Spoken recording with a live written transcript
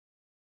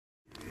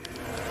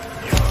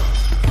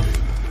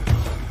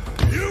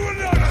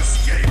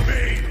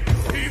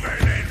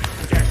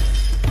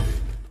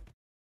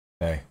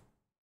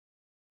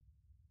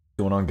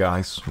What's going on,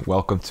 guys?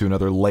 Welcome to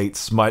another late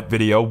Smite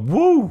video.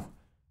 Woo!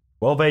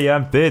 12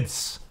 a.m.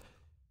 bids.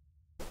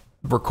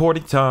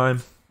 Recording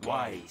time.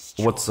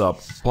 What's up?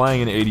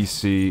 Playing an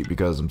ADC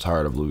because I'm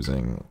tired of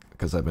losing.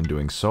 Because I've been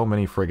doing so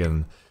many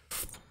friggin'...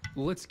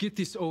 Let's get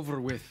this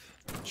over with.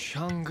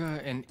 Changa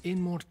and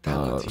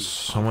immortality.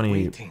 So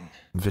many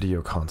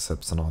video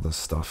concepts and all this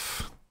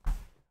stuff.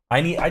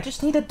 I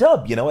just need a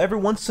dub, you know? Every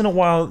once in a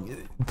while,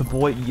 the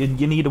boy,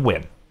 you need a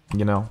win,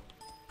 you know?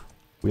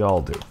 We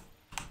all do.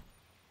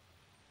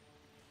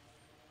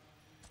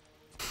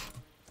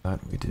 That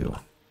we do.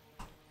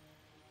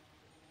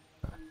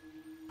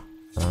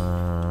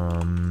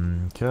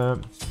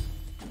 Okay.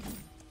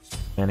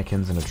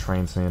 Mannequins in a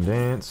train sand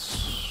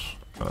dance.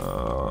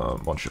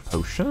 Bunch of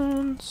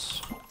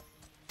potions.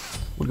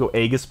 Would go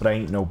Aegis, but I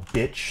ain't no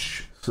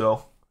bitch,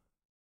 so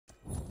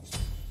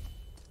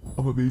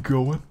I'm gonna be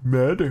going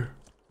mad.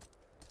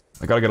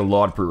 I gotta get a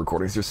lot of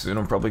pre-recordings here soon.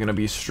 I'm probably gonna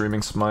be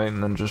streaming Smite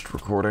and then just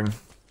recording.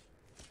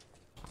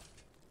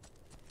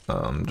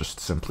 Just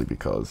simply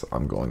because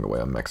I'm going away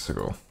on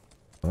Mexico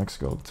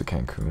to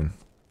Cancun.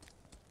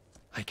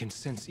 I can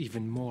sense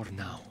even more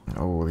now.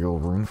 Oh, the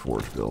old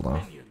Runeforge build,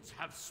 huh?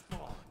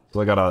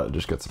 So I gotta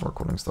just get some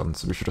recordings done,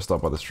 so be sure to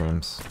stop by the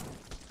streams.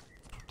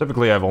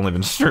 Typically, I've only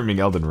been streaming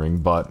Elden Ring,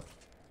 but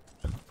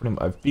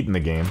I've beaten the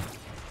game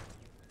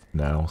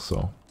now,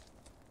 so...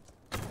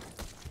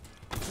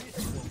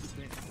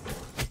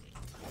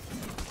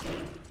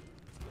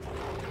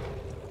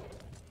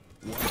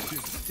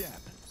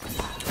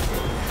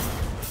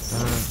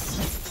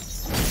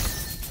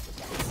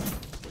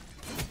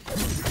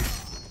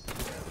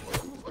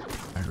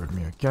 Aggroed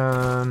me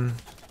again.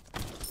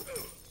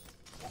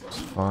 It's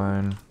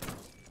fine.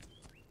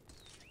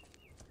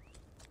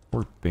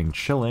 We're being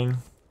chilling.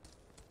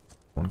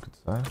 One could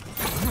say.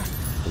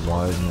 The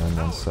wise man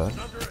once said.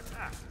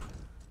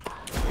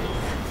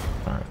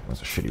 Alright,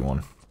 that's a shitty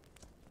one.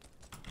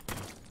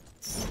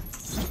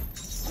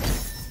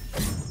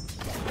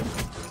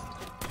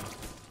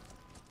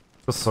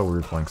 It's so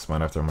weird playing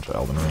Smite after how much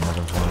Elden Ring I've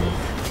been playing.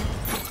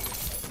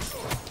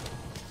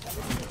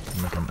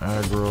 Make him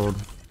aggroed.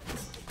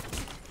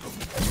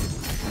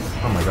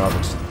 Oh my god,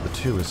 the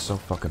 2 is so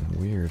fucking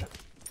weird.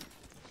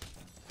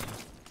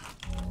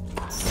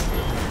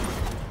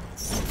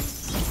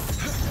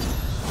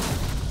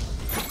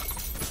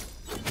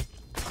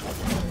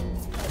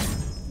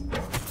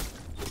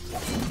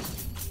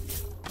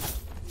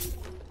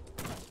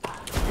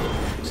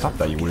 Stop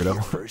that, you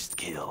weirdo. First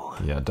kill.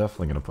 Yeah,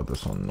 definitely gonna put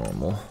this on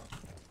normal.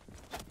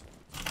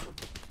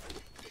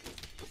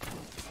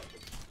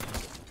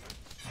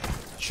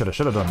 Should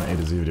have done an A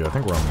to Z video. I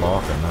think we're on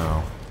Balkan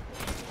now.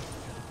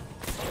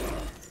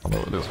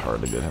 Although it is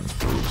hard to get him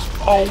through.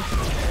 Oh!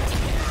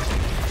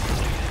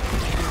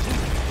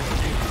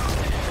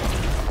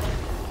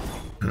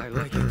 I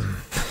like it.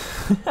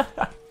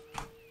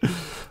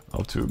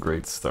 Off to a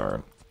great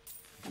start.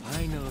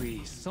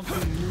 Finally,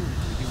 something new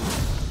to do.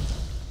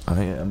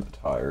 I am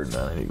tired,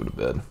 man. I need to go to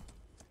bed.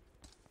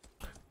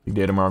 Big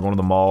day tomorrow, going to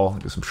the mall,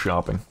 do some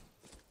shopping.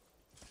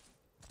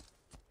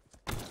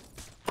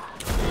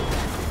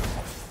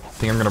 I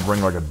think I'm gonna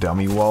bring like a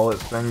dummy wallet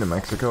thing to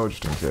Mexico,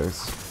 just in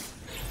case.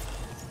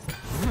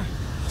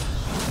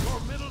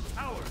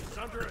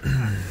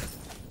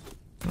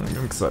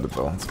 I'm excited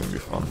though, it's gonna be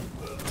fun.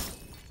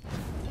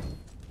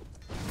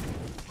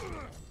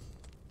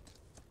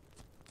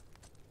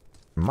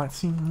 Might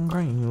seem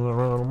green,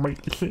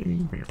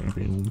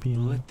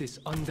 Let this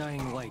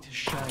undying light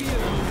shine.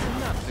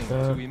 Nothing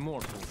to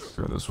immortals.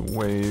 through this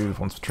wave.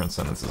 Once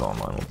Transcendence is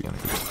online, we'll be in a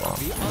good spot.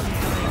 The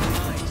undying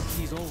light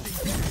sees all.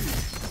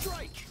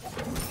 Strike.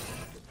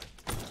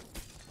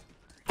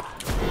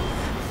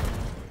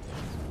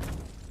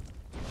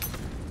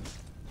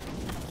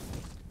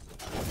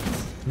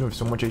 You have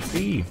so much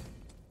HP.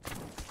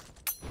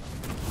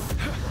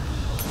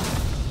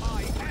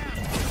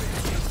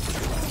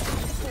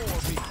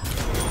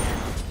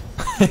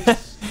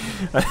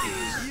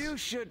 You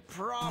should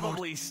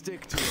probably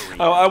stick to it.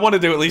 I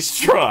wanted to at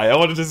least try. I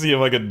wanted to see if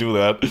I could do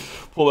that.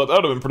 Well, that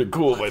would have been pretty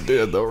cool if I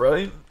did, though,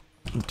 right?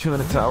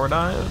 2-minute tower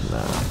dive?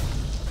 Nah.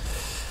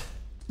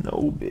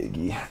 No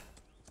biggie.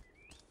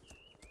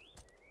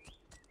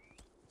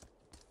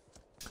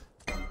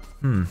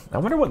 I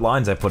wonder what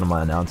lines I put in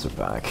my announcer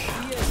pack.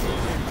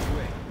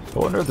 I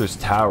wonder if there's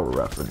tower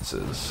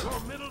references.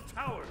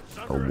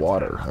 Or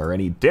water, or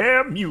any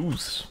damn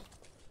use.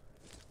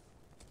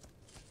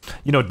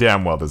 You know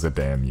damn well there's a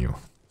damn you.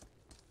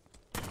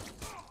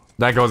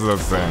 That goes without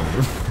saying.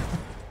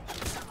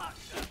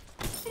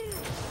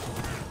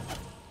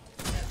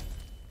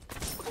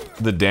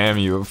 The damn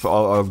you,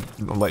 I'll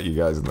let you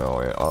guys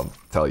know. I'll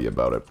tell you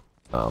about it.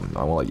 I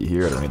won't let you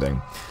hear it or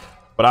anything.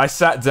 But I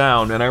sat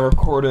down and I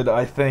recorded,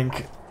 I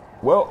think,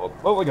 well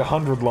like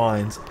 100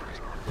 lines.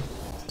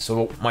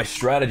 So my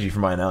strategy for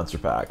my announcer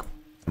pack,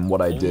 and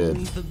what I did,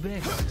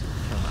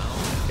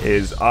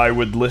 is I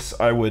would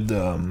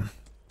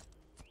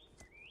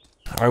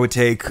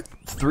take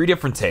 3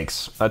 different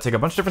takes. I'd take a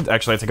bunch of different,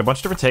 actually I'd take a bunch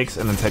of different takes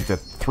and then take the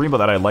 3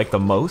 that I like the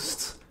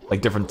most,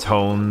 like different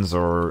tones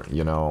or,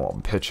 you know,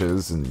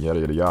 pitches and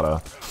yada yada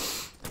yada.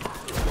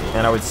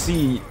 And I would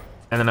see,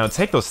 and then I would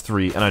take those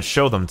 3 and I'd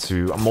show them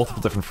to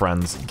multiple different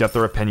friends, get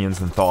their opinions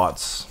and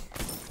thoughts,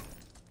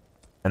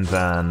 and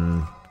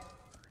then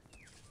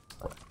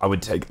I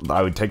would take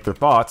their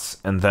thoughts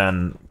and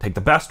then take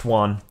the best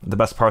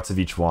parts of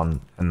each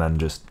one, and then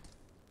just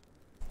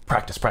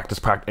practice,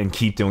 and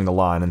keep doing the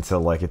line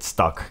until like it's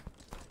stuck.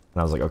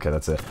 And I was like, okay,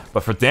 that's it.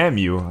 But for Damn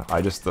You,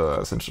 I just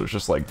essentially was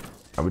just like,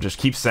 I would just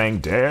keep saying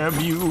Damn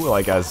You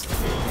like as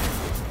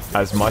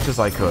much as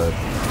I could.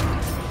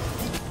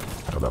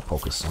 Oh, that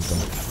poke is something.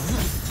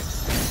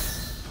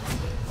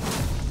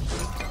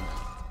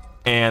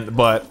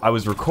 But I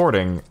was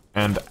recording,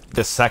 and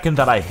the second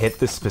that I hit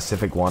this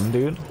specific one,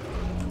 dude,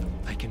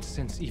 I can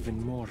sense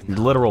even more the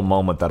now. literal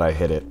moment that I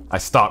hit it, I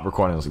stopped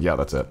recording. I was like, yeah,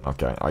 that's it.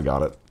 Okay, I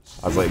got it.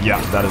 I was like,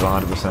 yeah, that is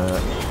 100%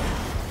 it.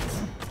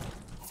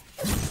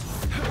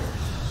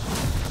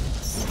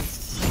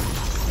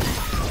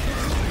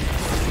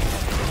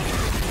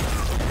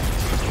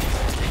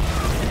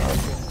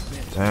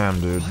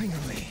 Damn, dude.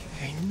 Finally,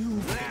 a new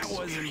That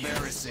was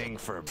embarrassing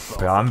for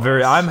both. Yeah,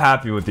 I'm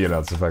happy with the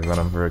announce effect, man.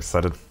 I'm very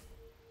excited.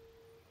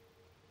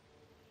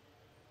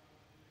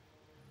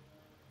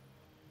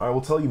 I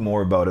will tell you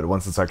more about it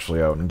once it's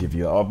actually out and give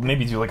you. I'll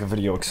maybe do like a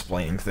video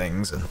explaining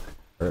things and,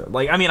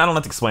 like, I mean, I don't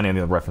have to explain any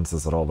of the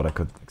references at all, but I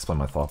could explain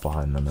my thought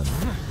behind them and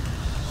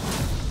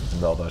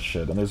all that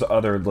shit. And there's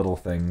other little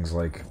things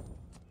like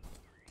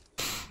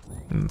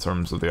in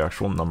terms of the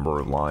actual number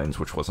of lines,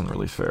 which wasn't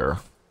really fair.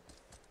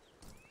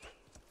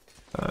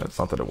 It's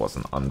not that it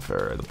wasn't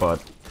unfair,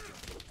 but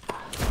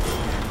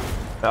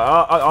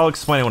I'll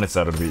explain it when it's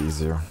out. It'll be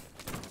easier.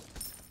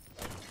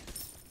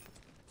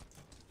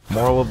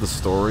 Moral of the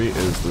story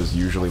is there's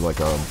usually like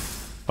a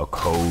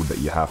code that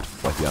you have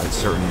to, like, yeah,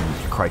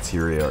 certain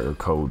criteria or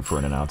code for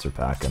an announcer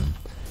pack, and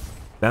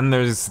then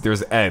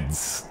there's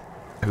Eds,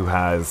 who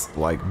has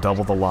like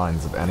double the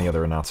lines of any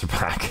other announcer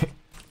pack.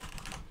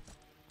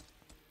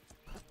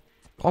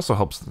 Also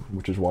helps,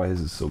 which is why his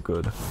is so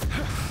good.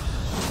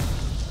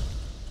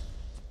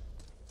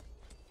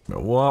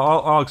 Well,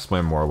 I'll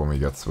explain more when we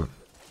get to it.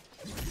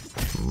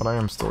 But I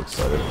am still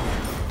excited.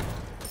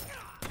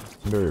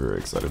 I'm very, very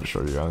excited to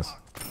show you guys.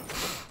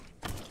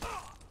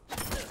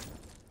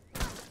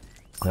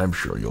 I'm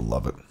sure you'll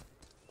love it.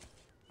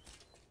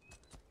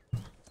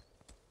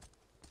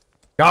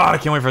 God, I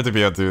can't wait for it to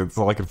be out, dude. It's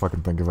all I can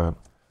fucking think about.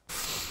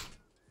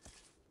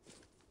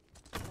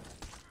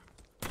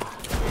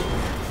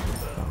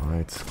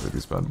 Alright, clear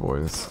these bad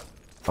boys.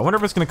 I wonder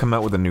if it's gonna come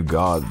out with a new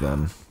god,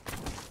 then.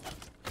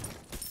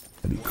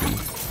 That'd be cool.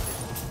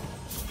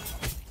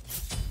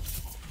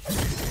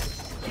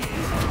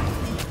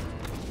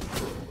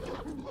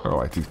 Oh,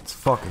 I think it's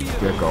fucking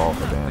dick off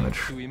the damage.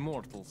 To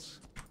immortals.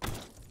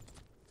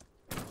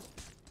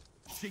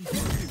 Look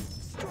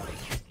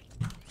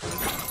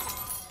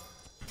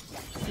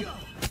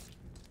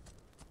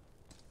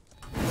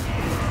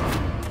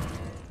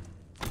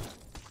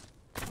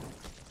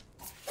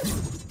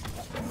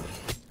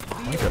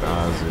at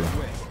Ozzy.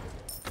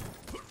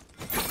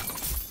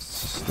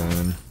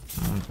 Sustain.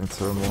 It's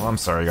terrible. I'm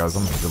sorry, guys.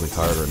 I'm really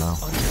tired right now.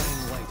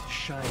 Undying light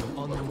shine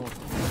on the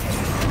mortal.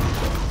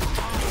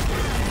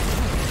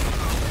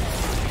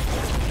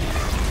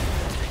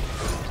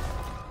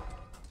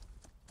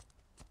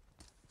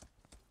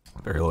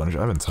 Very low energy.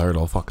 I've been tired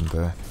all fucking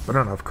day. I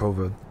don't have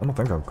COVID. I don't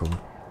think I have COVID.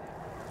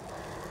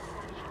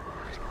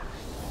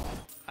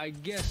 I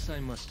guess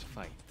I must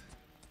fight.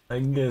 I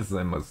guess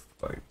I must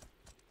fight.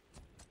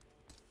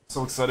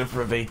 So excited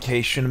for a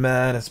vacation,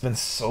 man. It's been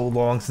so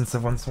long since I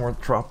went somewhere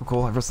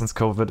tropical, ever since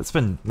COVID. It's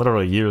been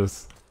literally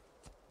years.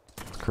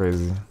 It's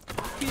crazy.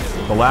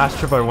 The last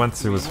trip I went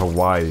to was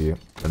Hawaii,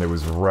 and it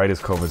was right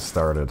as COVID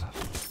started.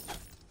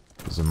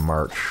 It was in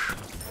March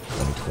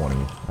 2020,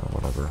 or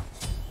whatever.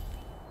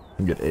 I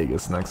can get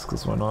Aegis next,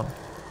 because why not?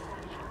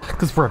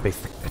 Because we're a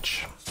basic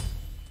bitch.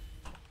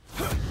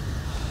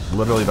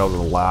 Literally, that was the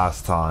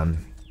last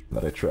time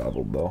that I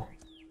traveled, though.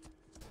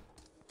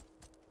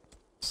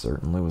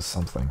 Certainly was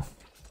something.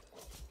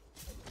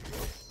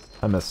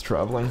 I miss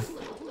traveling.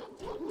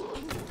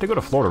 Did go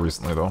to Florida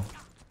recently, though.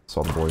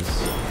 Saw the boys.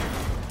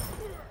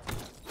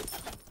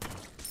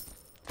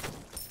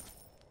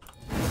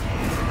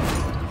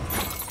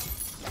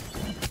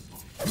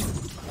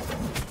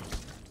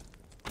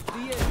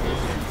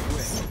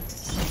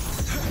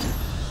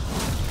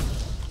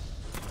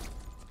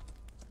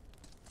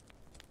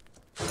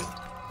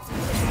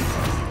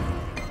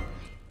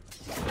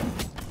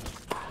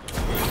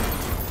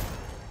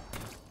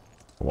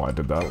 Why I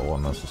did that a little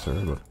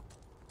unnecessary, but...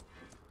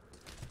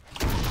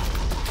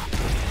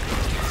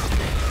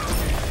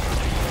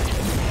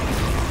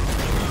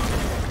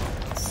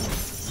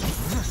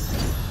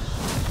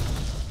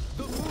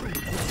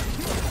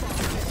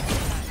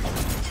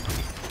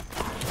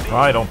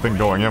 I don't think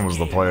going in was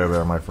the play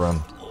there, my friend.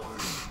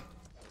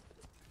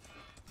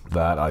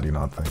 That I do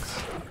not think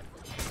so.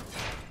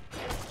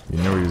 You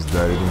knew he was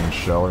dead, he didn't even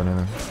shell or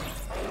anything.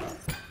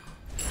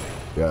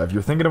 Yeah, if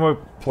you're thinking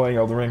about playing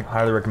Elden Ring,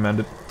 highly recommend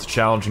it. It's a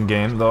challenging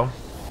game, though.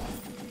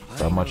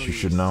 That much you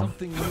should know.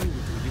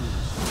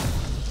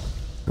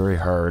 Very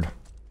hard.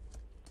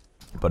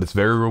 But it's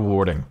very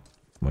rewarding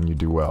when you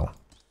do well.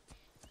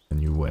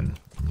 And you win.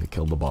 And you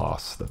kill the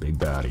boss, the big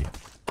baddie.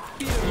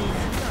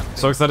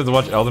 So excited to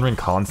watch Elden Ring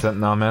content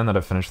now, man, that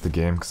I finished the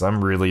game, because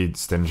I'm really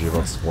stingy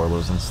about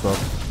spoilers and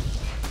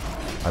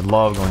stuff. I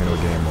love going into a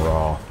game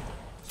raw.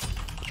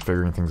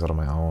 Figuring things out on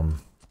my own.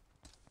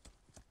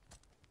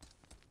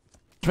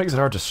 Which makes it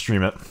hard to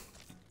stream it.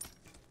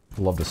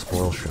 I love to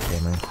spoil shit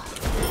for me.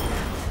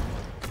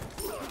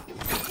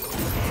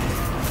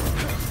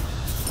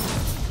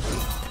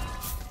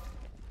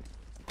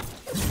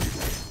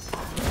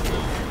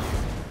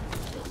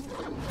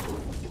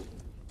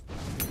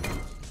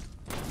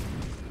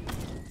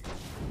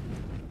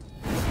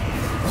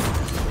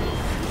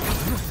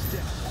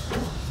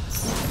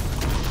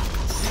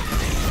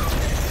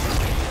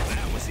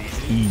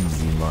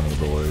 Easy money,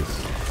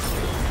 boys.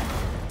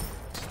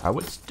 How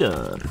it's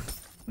done.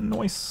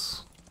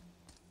 Nice.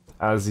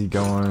 How's he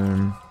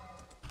going?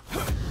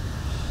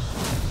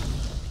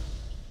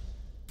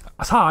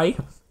 Hi.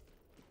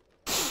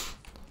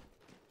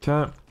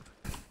 Okay.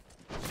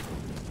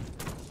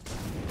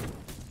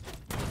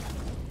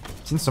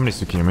 Seen so many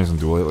Tsukiyomis in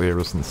Duel lately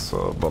ever since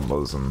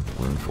Bumbas and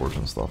Runeforge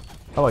and stuff.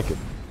 I like it.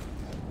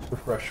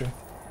 Refreshing.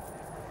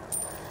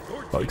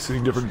 I like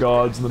seeing different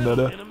gods in the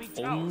meta.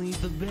 Only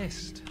the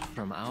best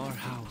from our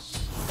house.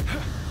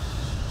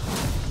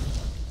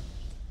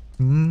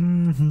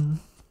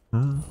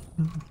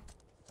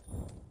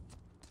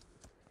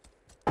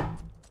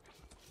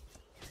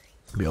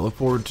 Yeah, I look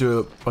forward to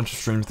a bunch of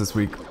streams this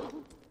week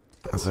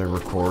as I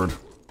record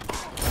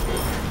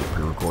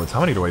pre-records. How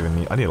many do I even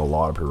need? I need a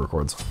lot of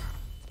pre-records.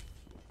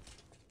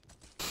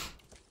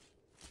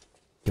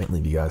 Can't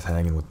leave you guys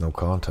hanging with no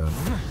content.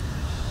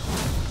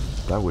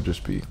 That would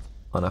just be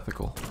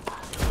unethical.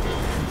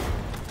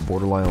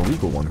 Borderline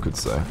illegal, one could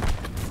say.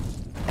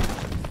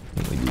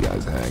 Can't leave you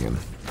guys hanging.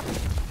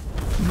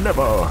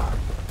 Never!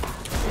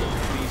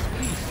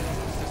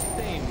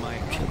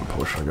 Just gonna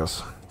push, I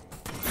guess.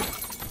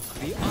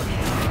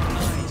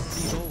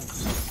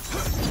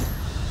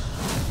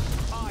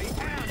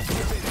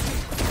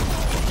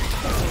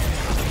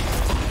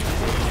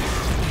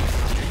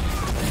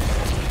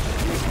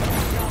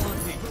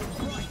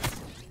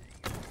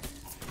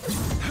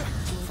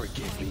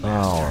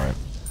 Alright.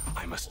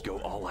 I must go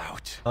all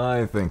out.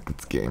 I think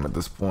it's game at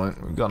this point.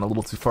 We've gone a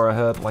little too far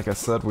ahead. Like I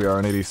said, we are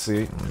an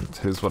ADC, and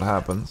here's what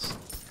happens.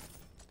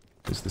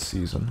 Here's the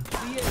season.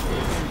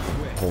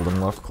 Holding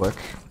left click.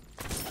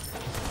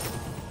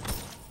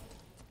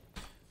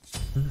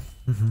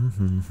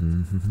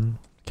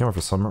 Came out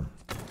for summer.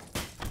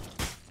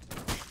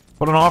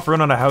 Put an offer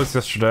in on a house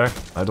yesterday.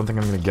 I don't think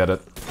I'm gonna get it,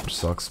 which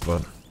sucks,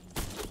 but...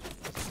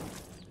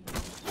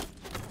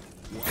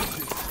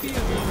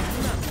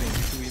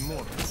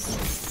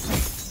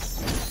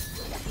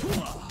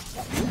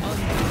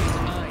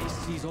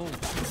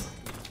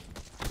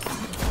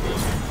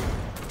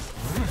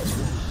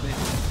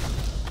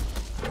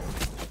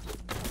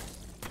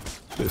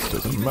 This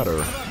doesn't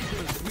matter.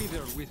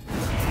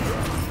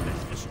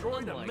 Oh,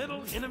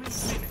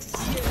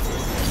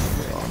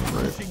 I'm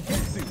great.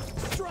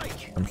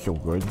 I'm so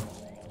good.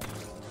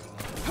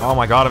 Oh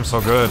my god, I'm so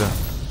good.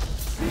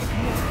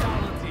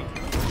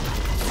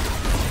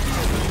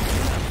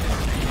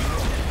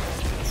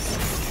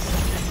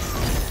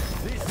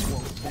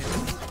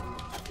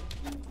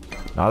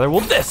 Now there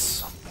will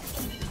this.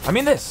 I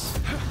mean this.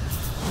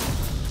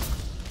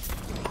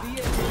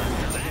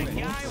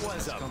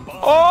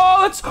 Oh,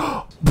 that's...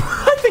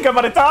 I think I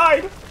might have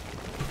died!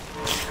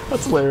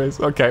 That's hilarious.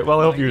 Okay, well,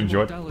 I hope you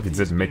enjoyed. If you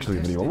did, make sure you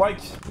give the video a like.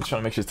 Be sure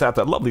to make sure to tap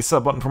that lovely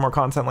sub button for more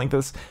content like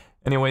this.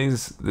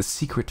 Anyways, the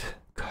secret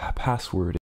password